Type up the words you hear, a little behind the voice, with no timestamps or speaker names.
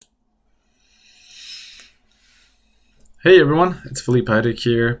Hey everyone, it's Philippe Heidick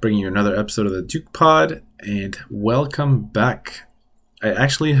here, bringing you another episode of the Duke Pod, and welcome back. I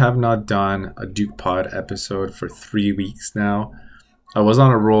actually have not done a Duke Pod episode for 3 weeks now. I was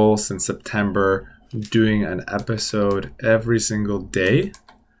on a roll since September, doing an episode every single day,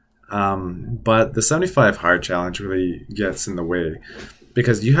 but the 75 hard challenge really gets in the way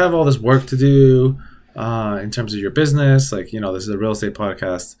because you have all this work to do in terms of your business. Like, this is a real estate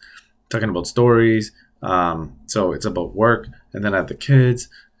podcast talking about stories. So it's about work, and then I have the kids,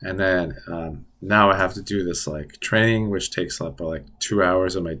 and then now I have to do this like training, which takes up like 2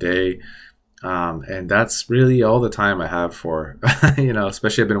 hours of my day. And that's really all the time I have for,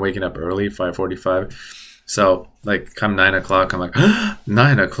 especially I've been waking up early, 5:45. So like come 9 o'clock, I'm like,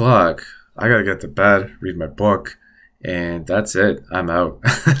 9 o'clock, I gotta get to bed, read my book, and that's it. I'm out.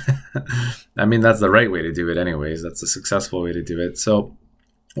 I mean, that's the right way to do it anyways. That's a successful way to do it. So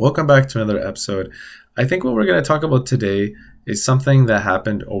welcome back to another episode. I think what we're going to talk about today is something that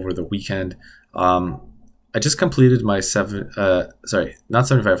happened over the weekend. I just completed my not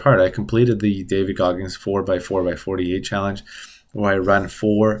 75 hard. I completed the David Goggins 4x4x48 challenge, where I run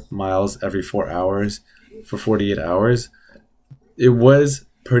 4 miles every 4 hours for 48 hours. It was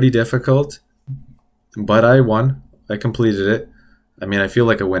pretty difficult, but I won. I completed it. I mean, I feel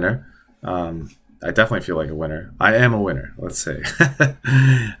like a winner. I definitely feel like a winner. I am a winner, let's say.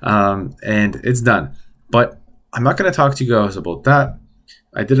 And it's done. But I'm not going to talk to you guys about that.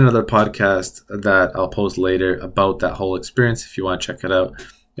 I did another podcast that I'll post later about that whole experience. If you want to check it out,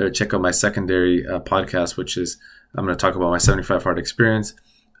 or check out my secondary podcast, which is I'm going to talk about my 75 hard experience.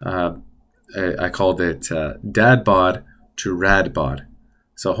 I called it Dad Bod to Rad Bod.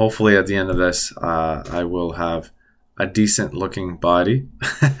 So hopefully at the end of this, I will have a decent looking body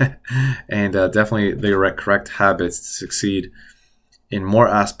and definitely the correct habits to succeed in more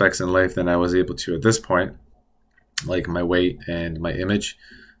aspects in life than I was able to at this point, like my weight and my image,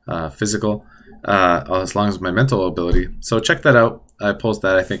 physical, as long as my mental ability. So check that out. I post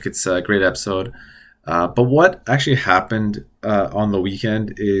that. I think it's a great episode. But what actually happened on the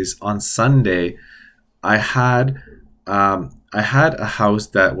weekend is on Sunday, I had a house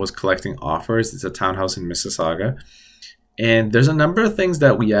that was collecting offers. It's a townhouse in Mississauga. And there's a number of things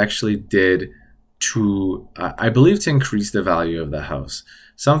that we actually did to, I believe, to increase the value of the house.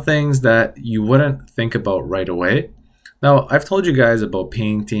 Some things that you wouldn't think about right away. Now, I've told you guys about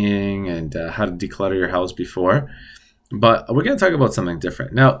painting and how to declutter your house before, but we're going to talk about something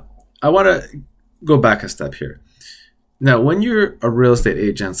different. Now, I want to go back a step here. Now, when you're a real estate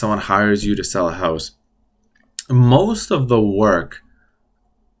agent, someone hires you to sell a house, most of the work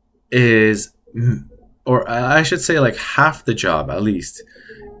is, or I should say like half the job at least,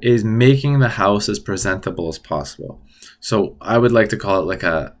 is making the house as presentable as possible. So I would like to call it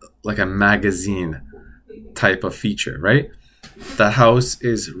like a magazine type of feature, right? The house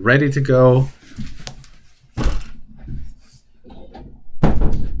is ready to go.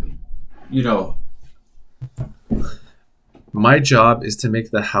 My job is to make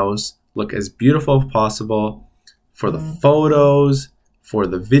the house look as beautiful as possible for the photos, for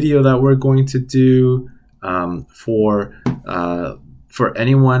the video that we're going to do, for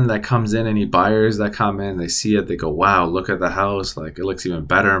anyone that comes in, any buyers that come in, they see it, they go, wow, look at the house. Like, it looks even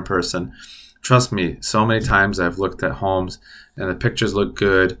better in person. Trust me, so many times I've looked at homes and the pictures look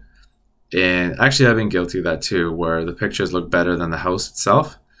good. And actually, I've been guilty of that too, where the pictures look better than the house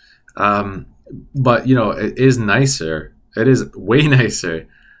itself. But, it is nicer. It is way nicer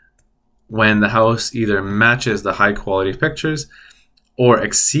when the house either matches the high quality pictures or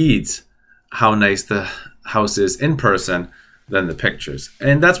exceeds how nice the house is in person than the pictures.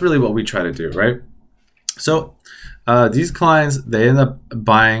 And that's really what we try to do, right? So these clients, they end up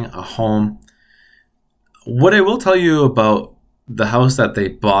buying a home. What I will tell you about the house that they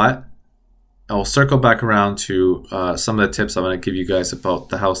bought, I will circle back around to some of the tips I'm going to give you guys about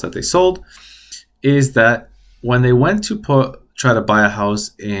the house that they sold, is that when they went to try to buy a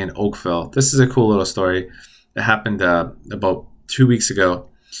house in Oakville, this is a cool little story. It happened about 2 weeks ago.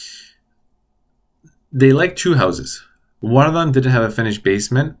 They liked two houses. One of them didn't have a finished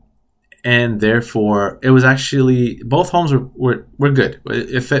basement, and therefore it was actually, both homes were good.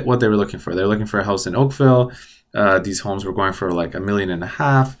 It fit what they were looking for. They were looking for a house in Oakville. These homes were going for like $1.5 million,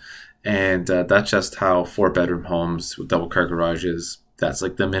 and that's just how 4-bedroom homes with double car garages, that's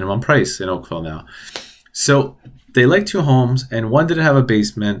like the minimum price in Oakville now. So they liked two homes, and one didn't have a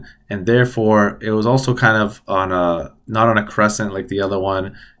basement, and therefore it was also kind of not on a crescent like the other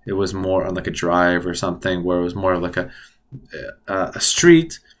one. It was more on like a drive or something, where it was more of like a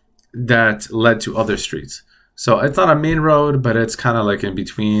street that led to other streets. So it's not a main road, but it's kind of like in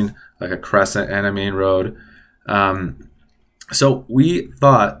between, like a crescent and a main road. So we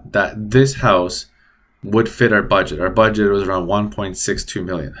thought that this house would fit our budget. Our budget was around 1.62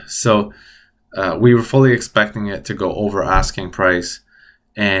 million. So we were fully expecting it to go over asking price,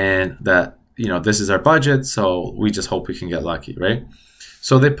 and that, this is our budget, so we just hope we can get lucky, right?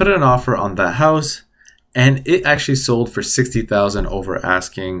 So they put an offer on that house, and it actually sold for 60,000 over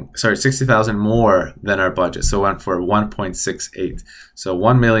asking. Sorry, 60,000 more than our budget. So it went for 1.68. So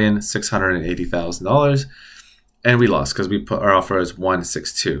 $1,680,000, and we lost because we put our offer as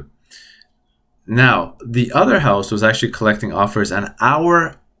 162. Now the other house was actually collecting offers an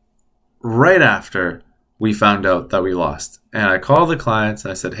hour right after we found out that we lost. And I called the clients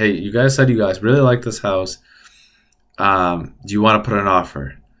and I said, hey, you guys said you guys really like this house. Do you want to put an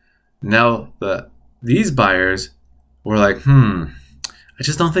offer? Now these buyers were like, I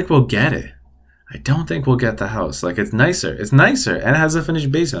just don't think we'll get it. I don't think we'll get the house. Like, it's nicer. It's nicer. And it has a finished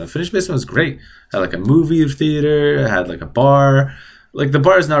basement. The finished basement was great. It had like a movie theater. It had like a bar. Like, the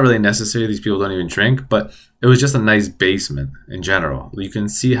bar is not really necessary. These people don't even drink. But it was just a nice basement in general. You can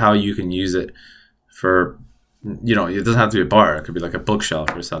see how you can use it for, it doesn't have to be a bar. It could be like a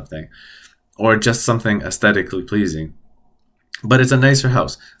bookshelf or something. Or just something aesthetically pleasing. But it's a nicer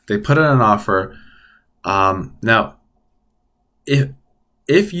house. They put in an offer. Now,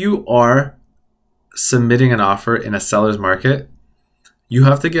 if you are submitting an offer in a seller's market, you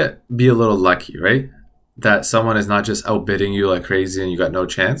have to be a little lucky, right? That someone is not just outbidding you like crazy and you got no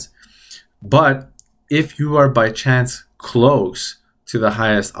chance. But if you are by chance close to the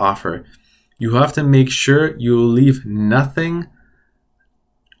highest offer, you have to make sure you leave nothing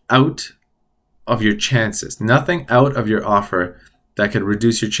out of your chances, nothing out of your offer that could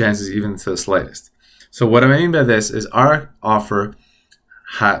reduce your chances even to the slightest. So what I mean by this is our offer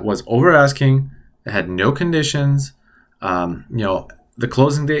was over asking. It had no conditions. The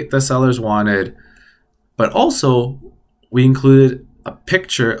closing date the sellers wanted, but also we included a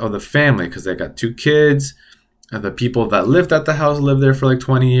picture of the family because they got 2 kids. The people that lived at the house lived there for like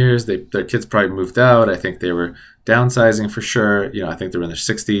 20 years. Their kids probably moved out. I think they were downsizing for sure. I think they were in their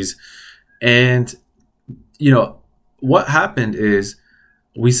 60s. And, what happened is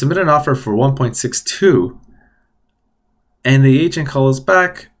we submitted an offer for 1.62, and the agent called us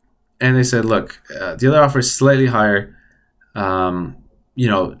back and they said, look, the other offer is slightly higher,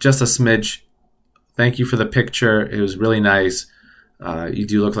 just a smidge. Thank you for the picture. It was really nice. You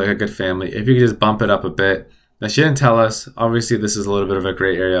do look like a good family. If you could just bump it up a bit. Now, she didn't tell us. Obviously, this is a little bit of a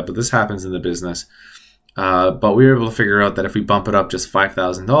gray area, but this happens in the business. But we were able to figure out that if we bump it up just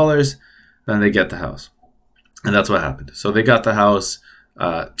 $5,000, then they get the house. And that's what happened. So they got the house.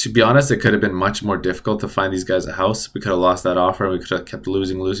 To be honest, it could have been much more difficult to find these guys a house. We could have lost that offer. We could have kept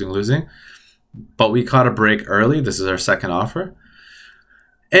losing. But we caught a break early. This is our second offer.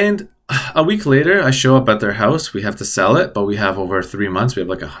 And a week later, I show up at their house. We have to sell it, but we have over 3 months. We have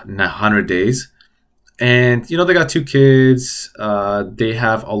like 100 days. And, they got 2 kids. They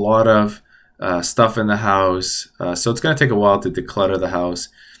have a lot of stuff in the house. So it's going to take a while to declutter the house.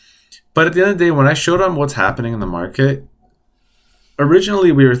 But at the end of the day, when I showed them what's happening in the market,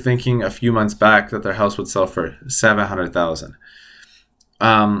 originally we were thinking a few months back that their house would sell for $700,000.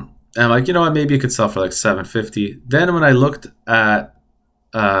 And I'm like, you know what, maybe it could sell for like $750,000. Then when I looked at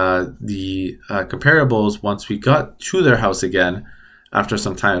the comparables, once we got to their house again, after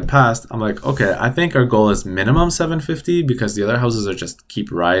some time had passed, I'm like, okay, I think our goal is minimum $750,000 because the other houses are just keep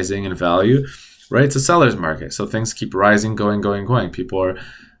rising in value, right? It's a seller's market, so things keep rising, going. People are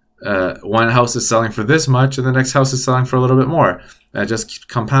one house is selling for this much, and the next house is selling for a little bit more. It just keeps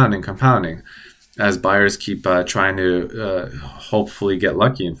compounding, as buyers keep trying to hopefully get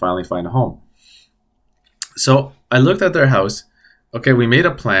lucky and finally find a home. So I looked at their house. Okay, we made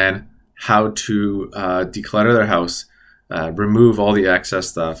a plan how to declutter their house, remove all the excess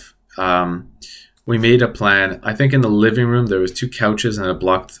stuff. We made a plan. I think in the living room there was 2 couches and a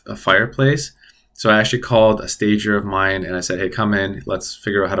blocked fireplace. So I actually called a stager of mine and I said, hey, come in, let's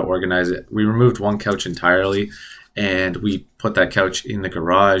figure out how to organize it. We removed 1 couch entirely and we put that couch in the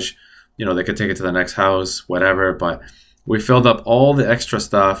garage. They could take it to the next house, whatever, but we filled up all the extra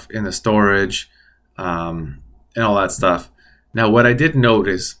stuff in the storage and all that stuff. Now, what I did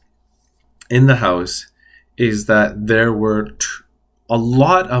notice in the house is that there were a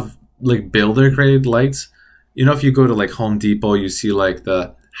lot of like builder grade lights. If you go to like Home Depot, you see like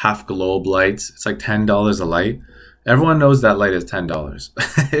the half globe lights. It's like $10 a light. Everyone knows that light is $10.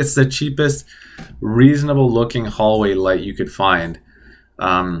 It's the cheapest, reasonable looking hallway light you could find.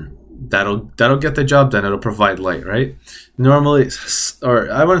 That'll get the job done. It'll provide light, right? Normally,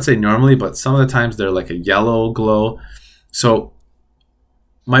 or I wouldn't say normally, but some of the times they're like a yellow glow. So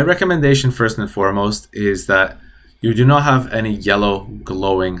my recommendation first and foremost is that You do not have any yellow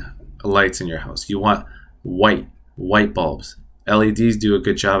glowing lights in your house. You want white bulbs. LEDs do a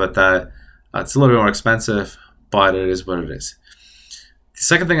good job at that. It's a little bit more expensive, but it is what it is. The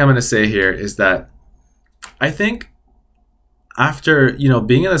second thing I'm going to say here is that I think after,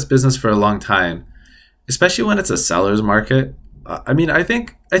 being in this business for a long time, especially when it's a seller's market, I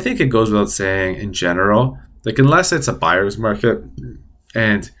think it goes without saying in general, like unless it's a buyer's market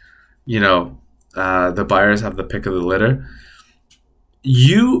and, the buyers have the pick of the litter,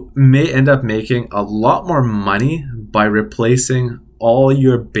 you may end up making a lot more money by replacing all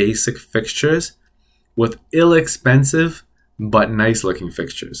your basic fixtures with inexpensive but nice looking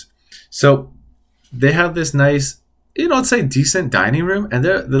fixtures. So they have this nice, let's say decent dining room, and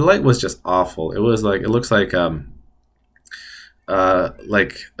the light was just awful. It was like, it looks like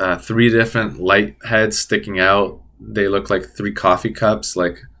three different light heads sticking out. They look like three coffee cups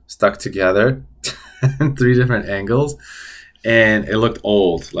like stuck together in three different angles, and it looked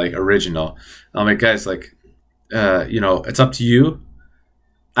old, like original. I'm like, guys, like, it's up to you.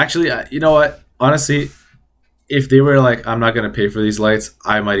 Actually, you know what? Honestly, if they were like, I'm not going to pay for these lights,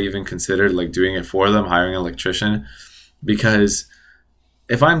 I might even consider like doing it for them, hiring an electrician. Because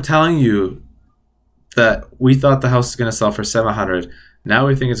if I'm telling you that we thought the house is going to sell for $700, now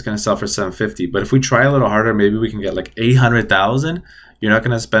we think it's going to sell for $750. But if we try a little harder, maybe we can get like $800,000. You're not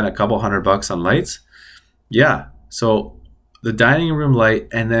going to spend a couple $100 on lights. Yeah. So the dining room light,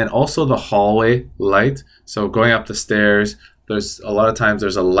 and then also the hallway light. So going up the stairs, there's a lot of times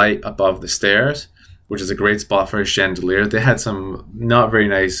there's a light above the stairs, which is a great spot for a chandelier. They had some not very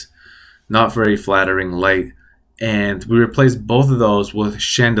nice, not very flattering light, and we replaced both of those with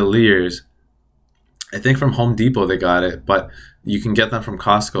chandeliers. I think from Home Depot they got it, but you can get them from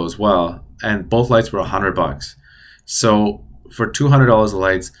Costco as well. And both lights were $100. So for $200 of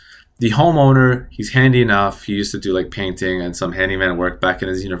lights, the homeowner, he's handy enough. He used to do like painting and some handyman work back in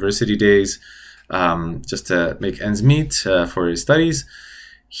his university days, just to make ends meet for his studies.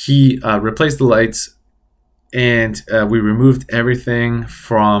 He replaced the lights, and we removed everything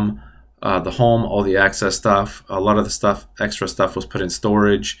from the home, all the access stuff. A lot of the stuff, extra stuff, was put in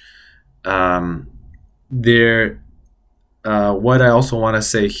storage. What I also want to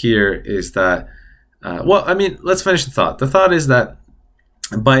say here is that, let's finish the thought. The thought is that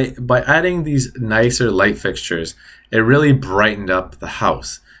by adding these nicer light fixtures, it really brightened up the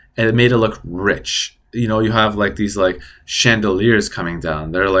house and it made it look rich. You have like these like chandeliers coming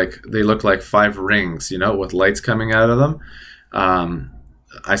down. They look like 5 rings, with lights coming out of them.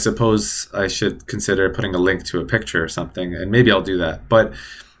 I suppose I should consider putting a link to a picture or something, and maybe I'll do that. But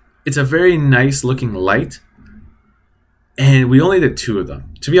it's a very nice looking light, and we only did 2 of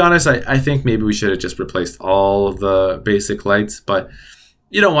them. To be honest, I think maybe we should have just replaced all of the basic lights, but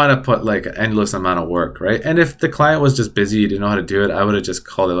you don't want to put like an endless amount of work, right? And if the client was just busy, didn't know how to do it, I would have just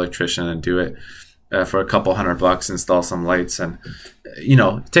called the electrician and do it for a couple $100, install some lights, and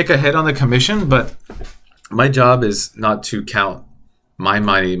take a hit on the commission. But my job is not to count my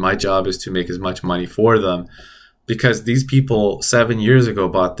money. My job is to make as much money for them, because these people 7 years ago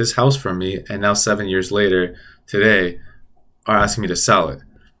bought this house from me, and now 7 years later, today, are asking me to sell it.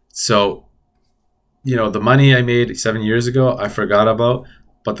 So, the money I made 7 years ago, I forgot about,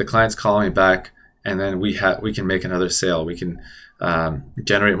 but the client's calling me back, and then we can make another sale. We can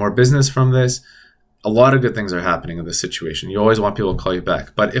generate more business from this. A lot of good things are happening in this situation. You always want people to call you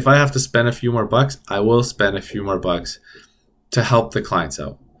back. But if I have to spend a few more bucks, I will spend a few more bucks to help the clients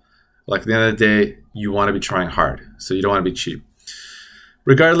out. Like at the end of the day, you want to be trying hard, so you don't want to be cheap.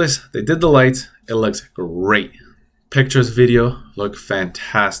 Regardless, they did the lights. It looks great. Pictures, video look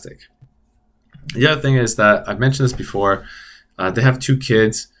fantastic. The other thing is that I've mentioned this before. They have 2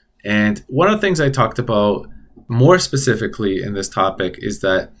 kids, and one of the things I talked about more specifically in this topic is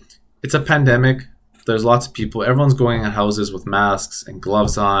that it's a pandemic. There's lots of people. Everyone's going in houses with masks and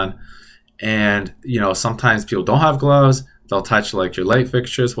gloves on, and sometimes people don't have gloves. They'll touch like your light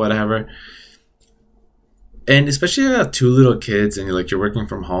fixtures, whatever. And especially if you have 2 little kids and you're working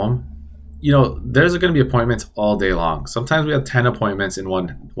from home, there's going to be appointments all day long. Sometimes we have 10 appointments in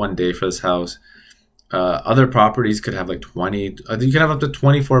one day for this house. Other properties could have like 20. You can have up to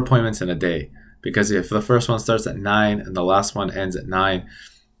 24 appointments in a day, because if the first one starts at 9 and the last one ends at 9,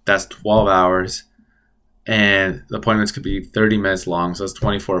 that's 12 hours. And the appointments could be 30 minutes long, so that's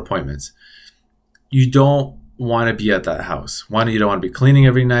 24 appointments. You don't want to be at that house. One, you don't want to be cleaning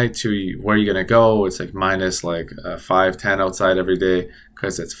every night. 2, where are you going to go? It's like minus 5, 10 outside every day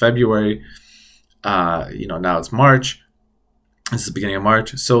because it's February. Now it's March. This is the beginning of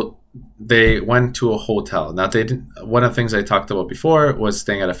March. So they went to a hotel. Now they didn't. One of the things I talked about before was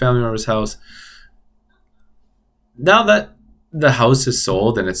staying at a family member's house. now that the house is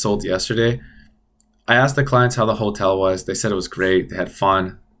sold and it sold yesterday, I asked the clients how the hotel was. They said it was great. They had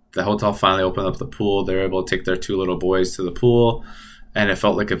fun. The hotel finally opened up the pool. They were able to take their 2 little boys to the pool, and it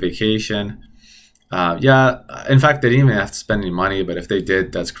felt like a vacation. Yeah, in fact, they didn't even have to spend any money, but if they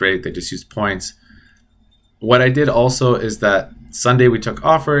did, that's great. They just used points. What I did also is that Sunday we took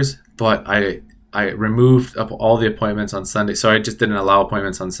offers, but I removed up all the appointments on Sunday. So I just didn't allow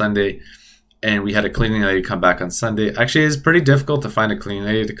appointments on Sunday, and we had a cleaning lady come back on Sunday. Actually, it's pretty difficult to find a cleaning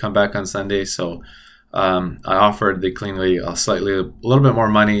lady to come back on Sunday, so I offered the cleaning lady a little bit more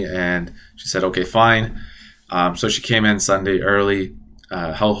money, and she said, okay, fine. So she came in Sunday early.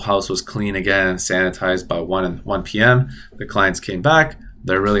 House was clean again, sanitized by 1 p.m. The clients came back.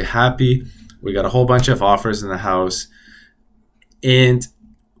 They're really happy. We got a whole bunch of offers in the house. And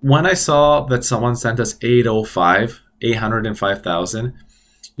when I saw that someone sent us 805,000,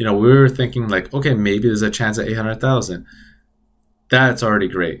 we were thinking like, okay, maybe there's a chance at 800,000. That's already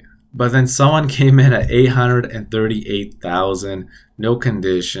great. But then someone came in at 838,000, no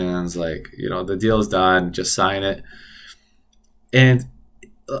conditions, like, the deal's done, just sign it. And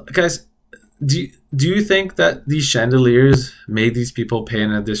guys, do you think that these chandeliers made these people pay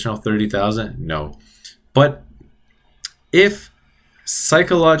an additional 30,000? No. But if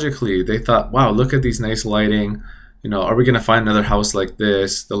psychologically they thought, wow, look at these nice lighting, are we going to find another house like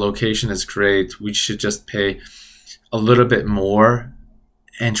this? The location is great. We should just pay a little bit more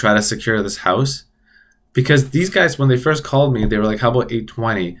and try to secure this house. Because these guys, when they first called me, they were like, how about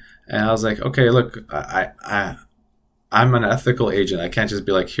 820? And I was like, okay, look, I'm an ethical agent. I can't just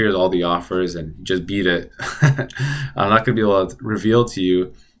be like, here's all the offers and just beat it. I'm not going to be able to reveal to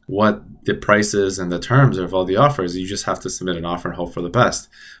you what the prices and the terms of all the offers. You just have to submit an offer and hope for the best.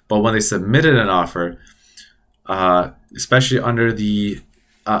 But when they submitted an offer, especially under the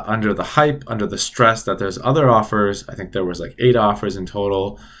hype, under the stress that there's other offers, I think there was like 8 offers in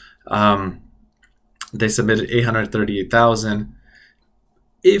total. They submitted 838,000.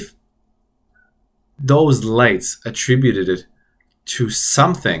 If those lights attributed it to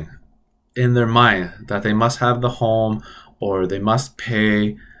something in their mind, that they must have the home or they must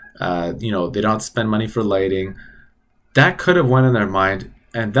pay, they don't spend money for lighting, that could have went in their mind,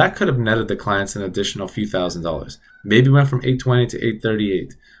 and that could have netted the clients an additional few $1,000s. Maybe went from 820 to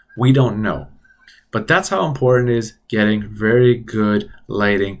 838. We don't know. But that's how important it is getting very good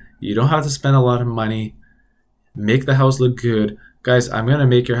lighting. You don't have to spend a lot of money. Make the house look good. Guys, I'm going to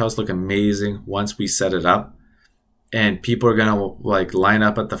make your house look amazing once we set it up. And people are going to like line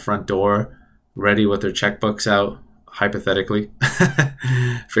up at the front door, ready with their checkbooks out, hypothetically,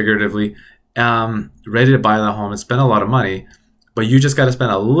 figuratively, ready to buy the home and spend a lot of money. But you just got to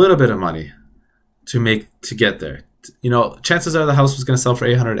spend a little bit of money to get there. Chances are the house was going to sell for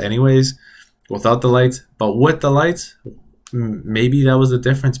 800 anyways without the lights. But with the lights, maybe that was the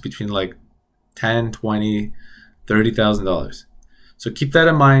difference between like $10, $20, $30,000. So keep that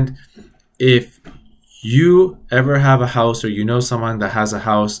in mind. If you ever have a house, or someone that has a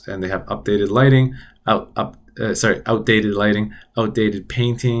house and they have updated lighting, outdated lighting, outdated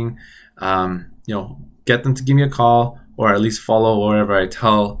painting, get them to give me a call, or at least follow wherever I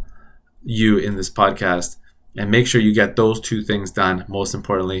tell you in this podcast, and make sure you get those 2 things done. Most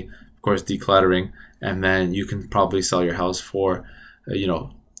importantly, of course, decluttering, and then you can probably sell your house for,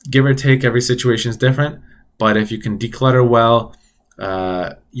 give or take. Every situation is different, but if you can declutter well,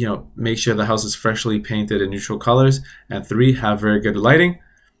 make sure the house is freshly painted in neutral colors, and 3, have very good lighting,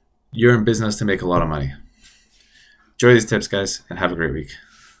 you're in business to make a lot of money. Enjoy these tips, guys, and have a great week.